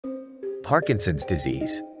Parkinson's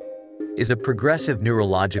disease is a progressive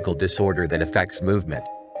neurological disorder that affects movement.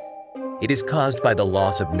 It is caused by the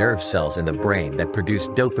loss of nerve cells in the brain that produce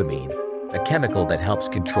dopamine, a chemical that helps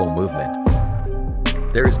control movement.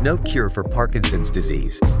 There is no cure for Parkinson's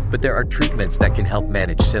disease, but there are treatments that can help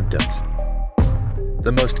manage symptoms.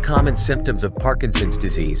 The most common symptoms of Parkinson's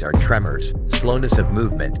disease are tremors, slowness of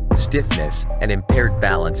movement, stiffness, and impaired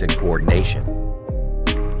balance and coordination.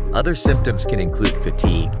 Other symptoms can include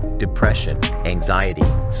fatigue, depression, anxiety,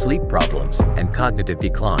 sleep problems, and cognitive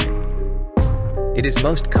decline. It is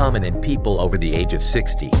most common in people over the age of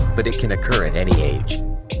 60, but it can occur at any age.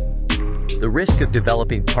 The risk of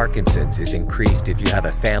developing Parkinson's is increased if you have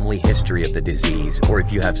a family history of the disease or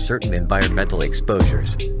if you have certain environmental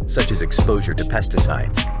exposures, such as exposure to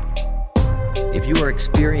pesticides. If you are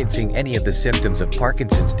experiencing any of the symptoms of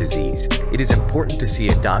Parkinson's disease, it is important to see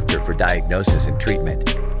a doctor for diagnosis and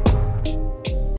treatment.